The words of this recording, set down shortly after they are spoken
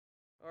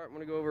Alright, I'm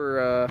going to go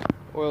over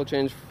oil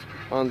change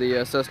on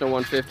the Cessna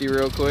 150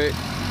 real quick.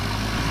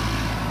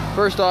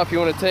 First off, you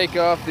want to take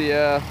off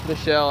the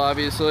shell,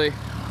 obviously.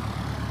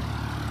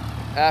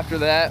 After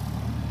that,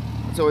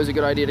 it's always a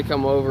good idea to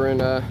come over and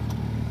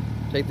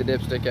take the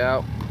dipstick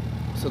out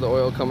so the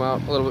oil will come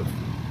out a little bit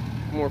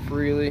more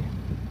freely.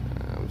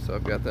 So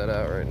I've got that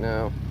out right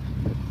now.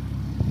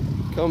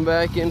 Come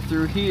back in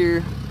through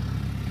here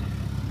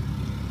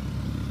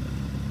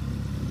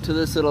to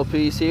this little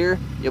piece here.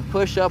 You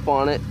push up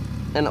on it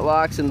and it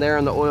locks in there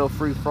and the oil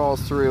free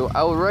falls through.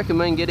 I would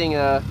recommend getting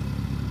a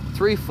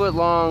 3-foot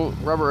long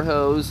rubber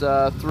hose,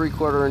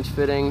 3/4 inch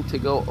fitting, to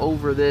go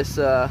over this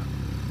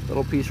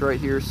little piece right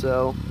here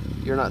so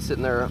you're not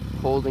sitting there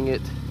holding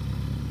it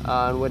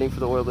and waiting for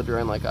the oil to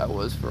drain like I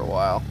was for a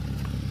while.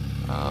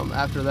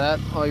 After that,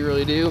 all you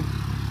really do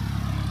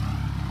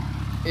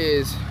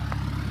is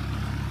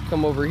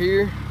come over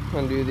here,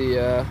 undo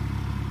the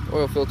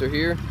oil filter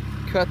here,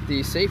 cut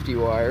the safety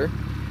wire,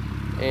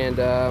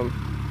 and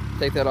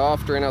take that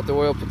off, drain out the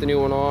oil, put the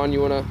new one on.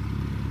 You want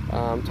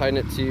to tighten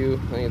it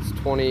to, I think it's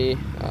 20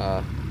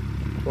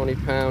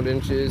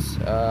 pound-inches.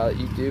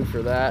 You do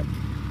for that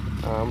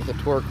with a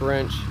torque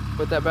wrench.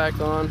 Put that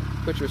back on,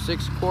 put your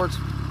 6 quarts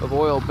of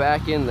oil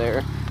back in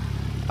there,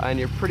 and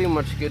you're pretty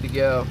much good to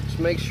go. Just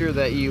make sure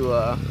that you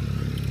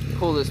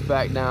pull this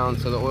back down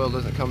so the oil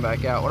doesn't come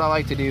back out. What I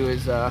like to do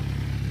is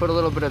put a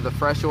little bit of the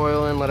fresh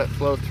oil in, let it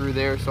flow through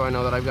there so I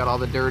know that I've got all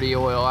the dirty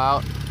oil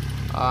out,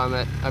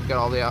 that I've got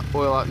all the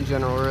oil out in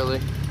general,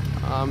 really.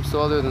 So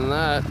other than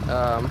that,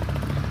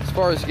 as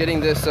far as getting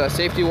this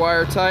safety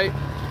wire tight,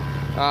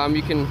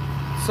 you can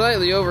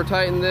slightly over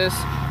tighten this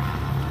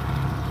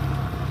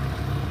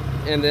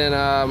and then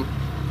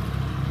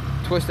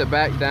twist it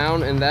back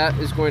down, and that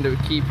is going to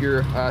keep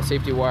your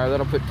safety wire.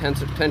 That'll put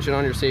tension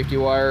on your safety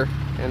wire,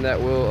 and that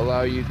will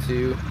allow you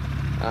to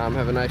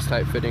have a nice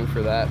tight fitting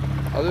for that.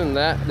 Other than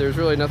that, there's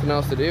really nothing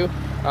else to do.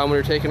 When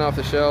you're taking off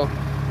the shell,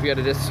 you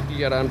gotta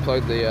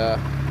unplug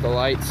the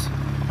lights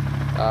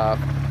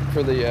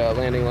for the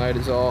landing light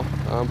is all.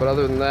 But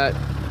other than that,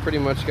 pretty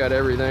much got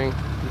everything.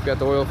 You've got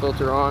the oil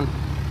filter on.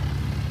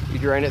 You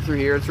drain it through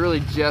here. It's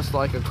really just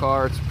like a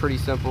car. It's pretty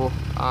simple.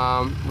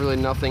 Really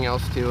nothing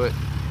else to it.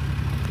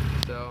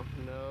 So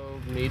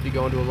no need to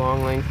go into a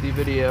long, lengthy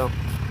video.